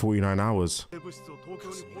at least 49 hours.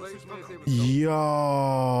 Yo.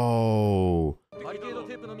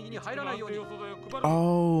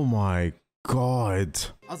 Oh my god.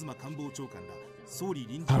 I've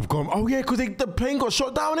gone. Oh yeah, because the plane got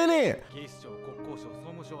shot down in it.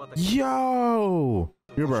 Yo.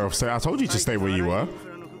 You're better off saying. I told you to stay where you were.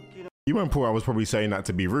 You weren't poor. I was probably saying that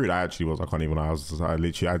to be rude. I actually was. I can't even lie. I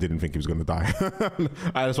didn't think he was going to die.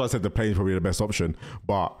 That's why I said the plane's probably the best option.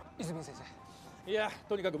 But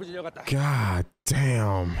god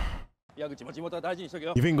damn. You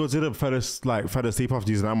think Godzilla fell asleep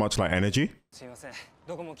after using that much like energy?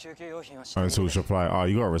 Until supply. Oh,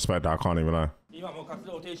 you gotta respect that. I can't even lie.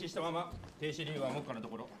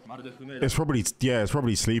 It's probably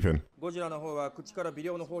sleeping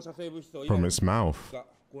from its mouth.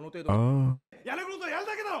 Oh.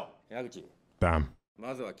 Damn.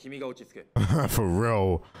 For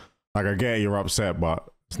real. Like I get it, you're upset, but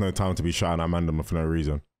it's no time to be shouting at Mandem for no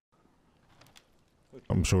reason.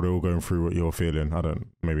 I'm sure they're all going through what you're feeling.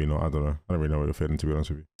 Maybe not, I don't know. I don't really know what you're feeling, to be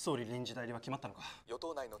honest with you.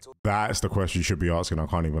 That's the question you should be asking, I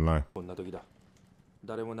can't even lie.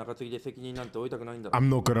 I'm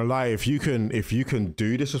not gonna lie, if you can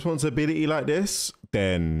do this responsibility like this,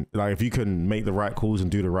 then like if you can make the right calls and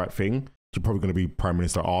do the right thing, you're probably gonna be Prime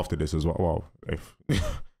Minister after this as well. Well, if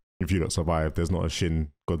if you don't survive, there's not a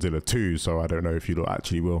Shin Godzilla 2, so I don't know if you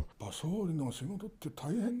actually will.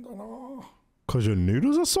 Because your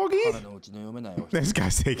noodles are soggy? This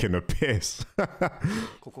guy's taking a piss. What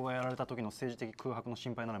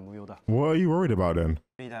are you worried about then?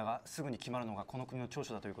 That's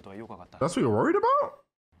what you're worried about?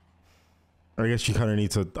 I guess you kind of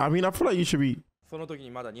need to. I mean, I feel like you should be. Yeah,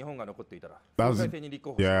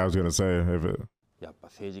 I was gonna say if it.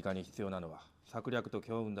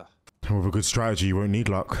 With a good strategy, you won't need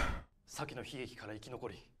luck. 先の悲劇から生き残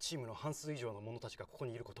り、チームの半数以上の者たちがここ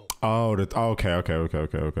にいることを。Oh,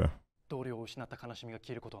 okay. 同僚を失った悲しみが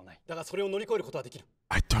消えることはない。だがそれを乗り越えることはできる。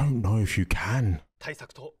I don't know if you can. 対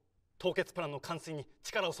策と凍結プランの完遂に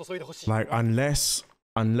力を注いでほしい。Like, unless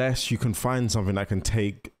you can find something that can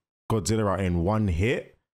take Godzilla out in one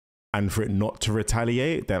hit and for it not to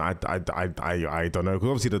retaliate, then I don't know. Because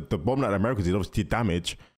obviously the bomb that the Americans did obviously did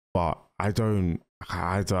damage, but I don't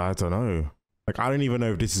know. Like, I don't even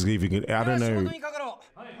know if this is even, I don't even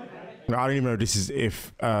know if this is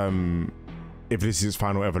if this is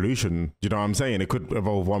final evolution. You know what I'm saying? It could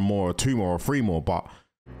evolve one more or two more or three more, but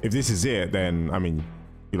if this is it, then I mean,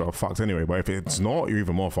 you're fucked anyway. But if it's not, you're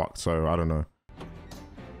even more fucked. So I don't know.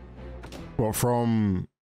 What from?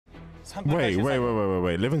 Wait.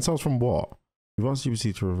 Living cells from what? You've asked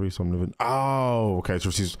UBC to release some living. Oh, okay. To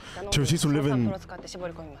receive some living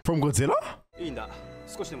from Godzilla? いいんだ。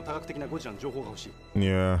少しでも多角的なゴジラの情報が欲しい。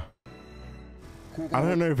 Yeah. I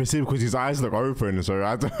don't know if it's him because his eyes look open, so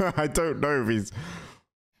I don't know if he's.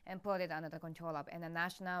 Imported under the control of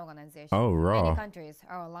international organization. Oh, raw. Many countries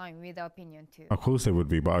are aligned with the opinion too. Of course they would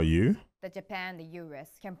be, but are you? The Japan, the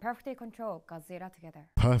US can perfectly control Godzilla together.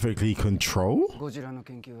 Perfectly control? ゴジラの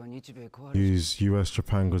研究は日米コアリ Use US,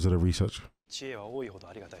 Japan, Godzilla research. 知恵は多いほど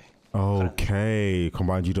ありがたい。 Okay,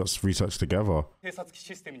 combined you dots research together. 偵察機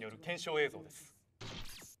システムによる検証映像です。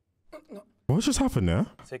 What just happened there?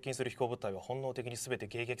 接近する飛行物体は本能的に全て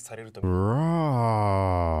迎撃されると。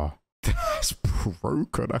 Rah. That's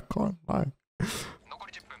broken, I can't lie. 残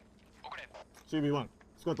り10分。遅れ。守備1、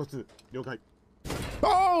スクワット2、了解。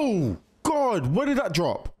 Oh, God, where did that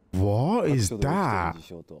drop? What is that?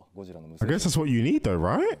 I guess that's what you need though,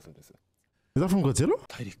 right? Is that from Godzilla?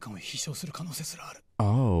 大陸間を飛翔する可能性すらある。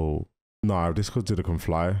 Oh. No, if this Godzilla can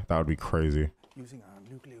fly, that would be crazy. Using our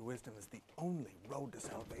nuclear wisdom is the only road to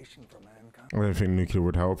salvation for mankind. I don't think nuclear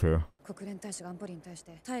would help here. 国連大使が安保理に対し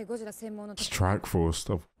て対ゴジラ専門の Strike force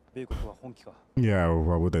stuff. 米国は本気か。 Yeah,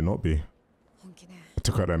 why would they not be? 本気ね。 They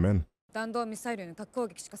took out their men. 弾道ミサイルへの核攻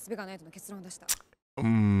撃しか術がないとの結論を出した。有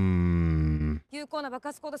効な爆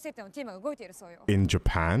発コード設定のチームが動いているそうよ。 In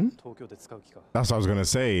Japan? 東京で使う機か。 That's what I was gonna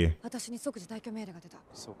say. 私に即時退去命令が出た。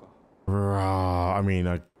そうか。I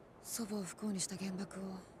mean, 祖母を不幸にした原爆を。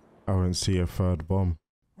I won't see a third bomb.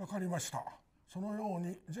 わかりました。そのよう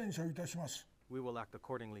に前処いたします。 We will act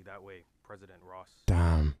accordingly that way, President Ross.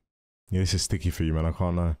 Damn. Yeah, this is sticky for you, man. I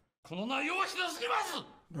can't lie. この内容はひどすぎます。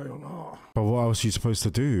だよな。 But what else are you supposed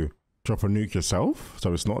to do? Drop a nuke yourself?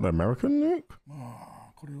 So it's not an American nuke? ま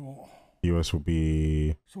あ、これを US will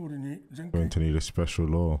be 総理に全 going to need a special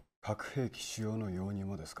law. 核兵器使用の容認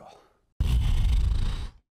もですか。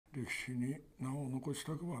歴史に名を残し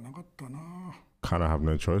たくはなかったな。 Kind of have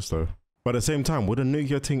no choice though. But at the same time, would a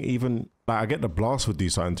nuclear thing even like I get the blast would do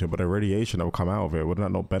something to it, but the radiation that would come out of it, wouldn't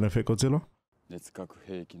that not benefit Godzilla? 熱核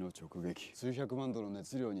兵器の直撃、数百万度の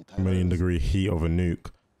熱量に耐1えられる。 million degree heat of a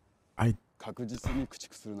nuke. 確実に駆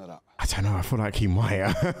逐するなら。 I don't know. I feel like he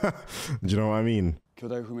might. Do you know what I mean? 巨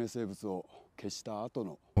大不明生物を消した後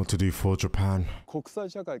の What to do for Japan? 国際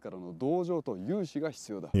社会からの同情と融資が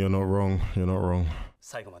必要だ。 You're not wrong. You're not wrong.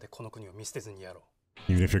 最後までこの国を見捨てずにやろ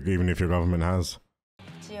う。Even if your government has.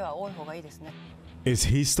 知恵は多い方がいいですね。 Is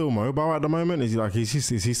he still mobile at the moment? Is he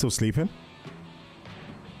still sleeping?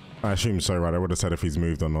 I assume so, right? I would have said if he's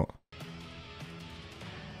moved or not.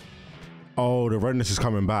 Oh, the redness is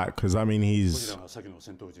coming back. Does that mean he's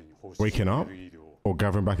waking up or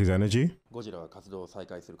gathering back his energy? ゴジラは活動を再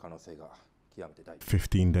開する可能性が極めて大。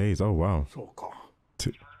 15 days. Oh, wow. そうか。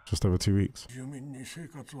 Just over 2 weeks. 住民に生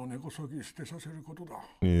活を根こそぎ捨てさせることだ。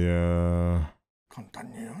 Yeah. 簡単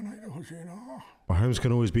に言わないでほしいな。 But homes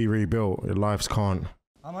can always be rebuilt. Your lives can't.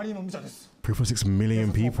 あまりにも無茶です。 3.6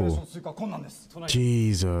 million people.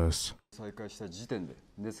 Jesus. 再開した時点で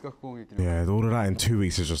熱核攻撃の Yeah, all of that in 2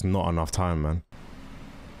 weeks is just not enough time, man.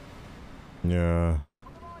 Yeah.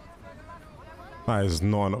 That is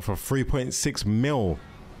not enough for 3.6 mil.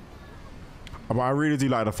 But I really do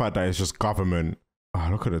like the fact that it's just government. Oh,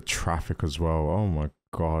 look at the traffic as well. Oh my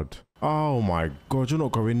God. Oh my God, you're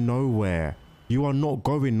not going nowhere. You are not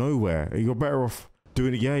going nowhere. You're better off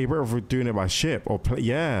doing it. Yeah, you're better off doing it by ship or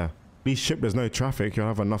yeah. At least ship, there's no traffic. You'll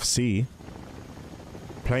have enough sea.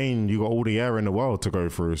 Plane, you got all the air in the world to go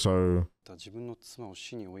through, so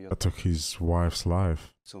that took his wife's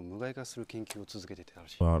life. Wow,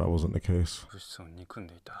 that wasn't the case.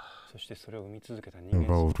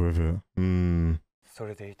 Involved with it.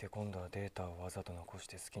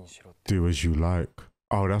 Do as you like.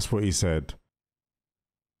 Oh, that's what he said.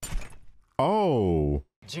 Oh!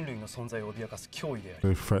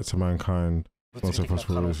 The threat to mankind. Also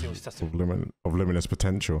possibilities of limitless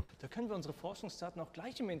potential. Da können wir unsere Forschungsdaten auch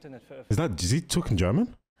gleich im Internet veröffentlichen. Is he talking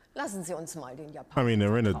German? Lassen Sie uns mal den I Japaner mean,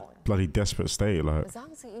 they're in a bloody desperate state, like.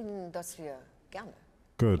 Sagen Sie ihnen, dass wir gerne.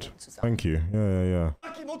 Good. Thank you. Yeah.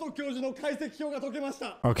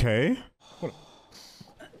 Okay.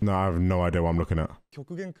 No, I have no idea what I'm looking at.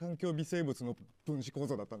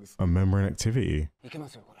 A membrane activity. いけま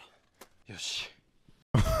すよこれ。よし。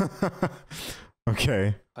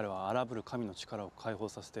Okay. 彼は荒ぶる神の力を解放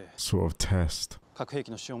させて、 Sort of test. 核兵器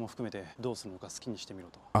の使用も含めてどうするのか好きにしてみろ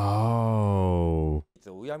と。Oh.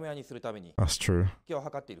 うやむやにするために That's true. 気を図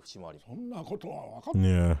っている節もあり。そんなことは分かっ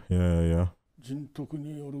Yeah. 人徳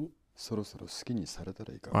によるそろそろ好きにされた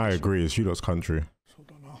らいいか。 I agree. It's Shulot's country. そう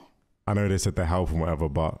だな。 I know they said their health and whatever,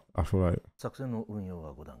 but I feel like 作戦の運用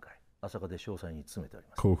は5段階。朝霞で詳細に詰めてあり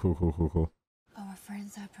ます。 cool. Our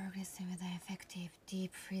friends are progressing with an effective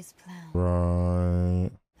deep freeze plan. Right.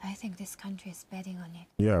 I think this country is betting on it.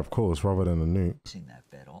 Yeah, of course, rather than a nuke. That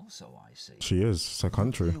bet also, I see. She is. It's a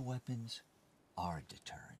country. Weapons are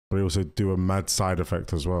deterrent. But they also do a mad side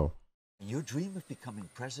effect as well. Your dream of becoming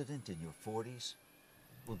president in your 40s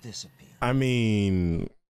will disappear. I mean,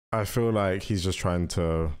 I feel like he's just trying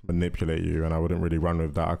to manipulate you, and I wouldn't really run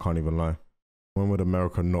with that. I can't even lie. When would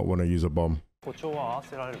America not want to use a bomb? 歩調は合わ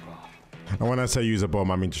せられるか。 And when I say use a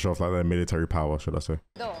bomb, I mean to show off like their military power, should I say?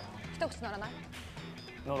 どう？一口ならない？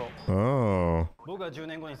ノロ。 Oh. 僕が10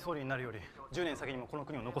年後に総理になるより10年先にもこの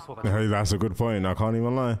国を残す方が。 Hey, that's a good point. I can't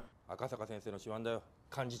even lie. 赤坂先生の手腕だよ。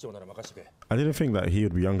幹事長なら任せてくれ。 I didn't think that he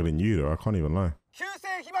would be younger than you, though. I can't even lie. 急性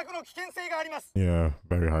被爆の危険性があります。 Yeah,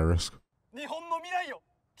 very high risk. 日本の未来を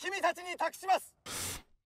君たちに託します。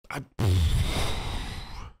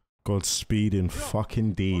 Godspeed in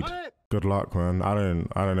fucking deed. Good luck, man. I don't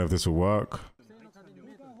know if this will work,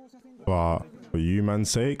 but for you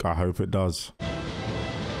man's sake, I hope it does.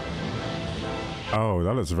 Oh,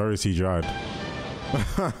 that looks very CGI'd.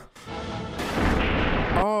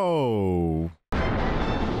 Oh.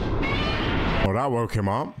 Well, that woke him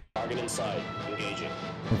up. Target inside. Engaging.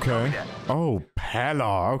 Okay. Oh,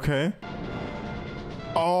 Pella. Okay.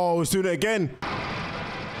 Oh, let's do it again.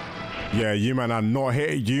 Yeah, you man are not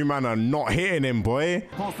hitting. You man are not hitting him, boy.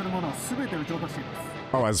 Oh,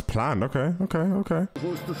 as planned. Okay.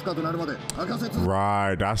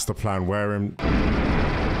 Right, that's the plan. Wear him.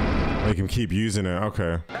 Make him keep using it.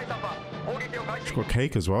 Okay. She's got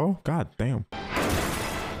cake as well. God damn.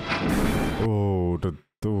 Oh,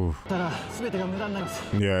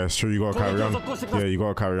 yeah, it's true. You gotta carry on. Yeah, you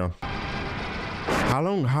gotta carry on.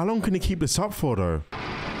 How long can he keep this up for though?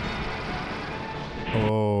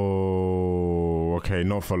 Oh, okay,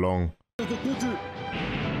 not for long.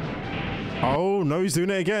 Oh, no, he's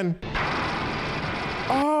doing it again.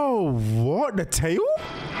 Oh, what? The tail?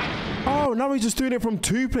 Oh, now he's just doing it from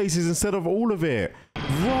 2 places instead of all of it.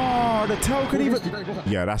 Wow, the tail can even...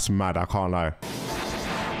 Yeah, that's mad, I can't lie.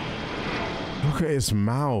 Look at his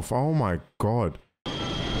mouth. Oh my god.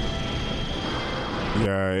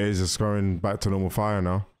 Yeah, it is just going back to normal fire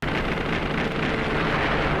now. Did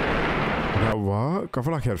that work? I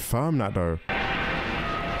feel like he had firmed that though.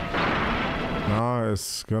 No,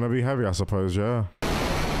 it's gonna be heavy, I suppose, yeah.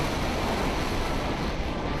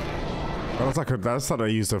 That's like they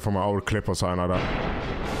used it from an old clip or something like that.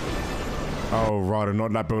 Oh, rather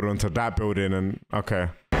not that building onto that building and okay.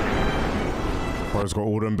 Or it's got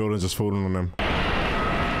all them buildings just falling on them.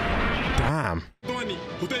 Damn.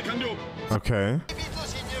 Okay.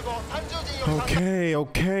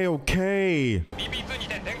 Okay.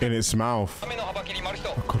 In its mouth.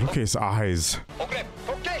 Oh, God, look at his eyes.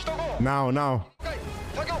 Now.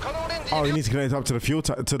 Oh, you need to connect it up to the fuel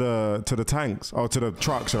to the tanks. Oh, to the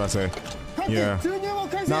truck, should I say? Yeah.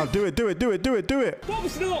 Now do it. Do it.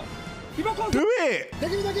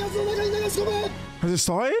 Has it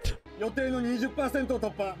started?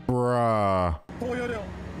 Bruh.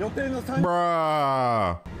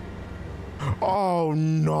 Oh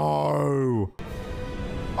no.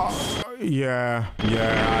 Yeah,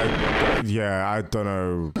 I don't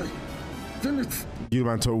know. You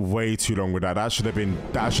man took way too long with that. That should have been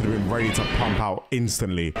ready to pump out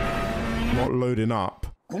instantly. Not loading up.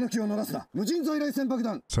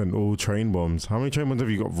 Send all train bombs. How many train bombs have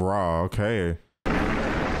you got? Rah, okay.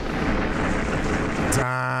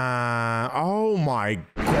 Damn. Oh my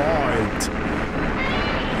god.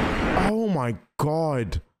 Oh my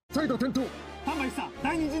god.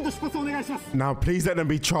 Now please let them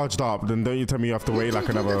be charged up. Then don't you tell me you have to wait like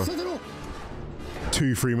another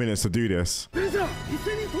 2-3 minutes to do this.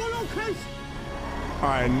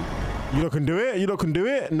 Alright, you lot can do it? You lot can do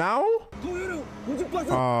it now?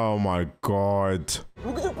 Oh my god.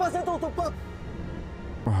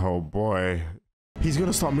 Oh boy. He's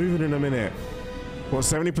gonna start moving in a minute. What,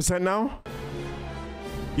 70% now?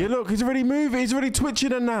 Yeah, look, he's already moving. He's already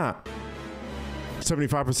twitching and that.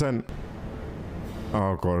 75%.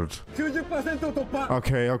 Oh, God.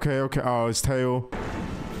 Okay. Oh, his tail.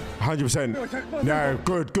 100%. No,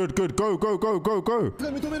 good. Go.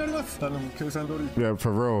 Yeah,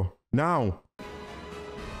 for real. Now.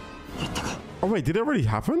 Oh, wait, did it already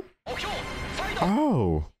happen?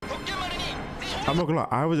 Oh. I'm not gonna lie,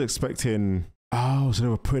 I was expecting... Oh, so they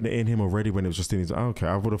were putting it in him already when it was just in his... Okay,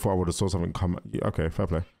 I would have thought I would have saw something come... Okay, fair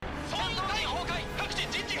play.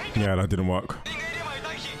 Yeah, that didn't work.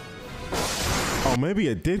 Oh, maybe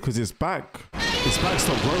it did because his back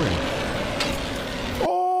stopped growing.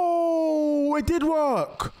 Oh, it did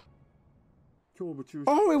work.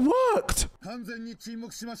 Oh, it worked.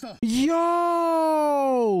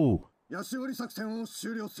 Yo!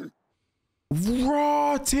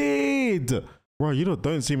 Rotted! Right, you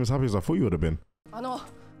don't seem as happy as I thought you would have been.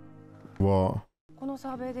 What? What?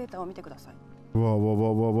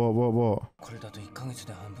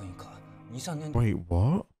 Wait,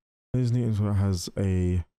 what? This Newton has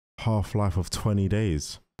a half-life of 20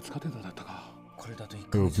 days. It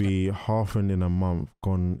will be halving in a month,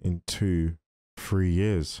 gone in 2-3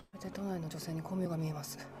 years.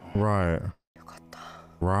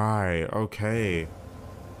 Right, okay.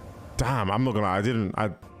 Damn, I'm not gonna lie,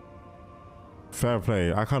 fair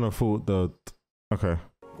play. I kind of thought that... Okay.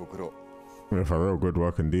 Yeah, for real, good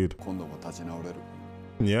work indeed.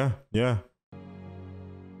 Yeah.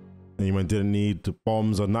 And you man didn't need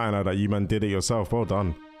bombs or nothing like that. You man did it yourself. Well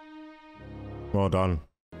done. And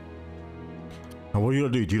what do you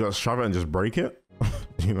do? Do you not shove it and just break it?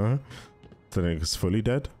 You know? So then it's fully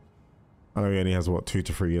dead? I know he only has, what, 2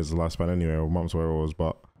 to 3 years of lifespan anyway, or months, whatever it was,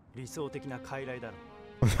 but...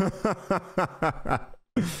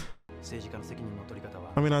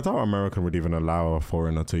 I mean, I doubt America would even allow a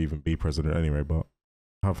foreigner to even be president anyway, but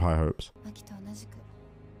I have high hopes.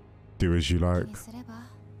 Do as you like.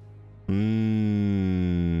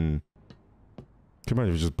 Can you imagine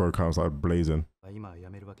if it just broke out and started blazing?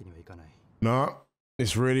 No,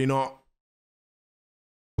 it's really not.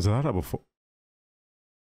 Was it like that before?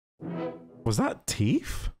 Was that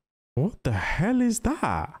teeth? What the hell is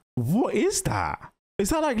that? What is that? Is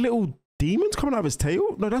that like little demons coming out of his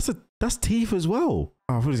tail? No, that's teeth as well.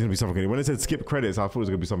 Oh, I thought it was gonna be something. When it said skip credits, I thought it was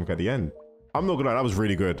gonna be something at the end. I'm not gonna lie, that was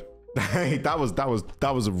really good.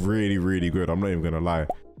 that was really, really good. I'm not even gonna lie.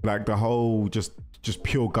 Like the whole just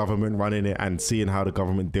pure government running it and seeing how the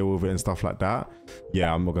government deal with it and stuff like that.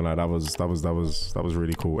 Yeah, I'm not gonna lie, that was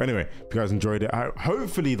really cool. Anyway, if you guys enjoyed it,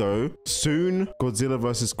 hopefully though, soon Godzilla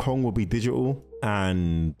vs Kong will be digital,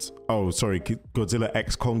 and Godzilla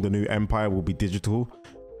X Kong, the new Empire, will be digital,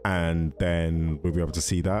 and then we'll be able to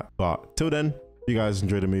see that. But till then, if you guys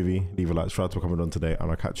enjoyed the movie, leave a like, subscribe to comment on today, and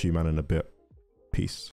I'll catch you man in a bit. Peace.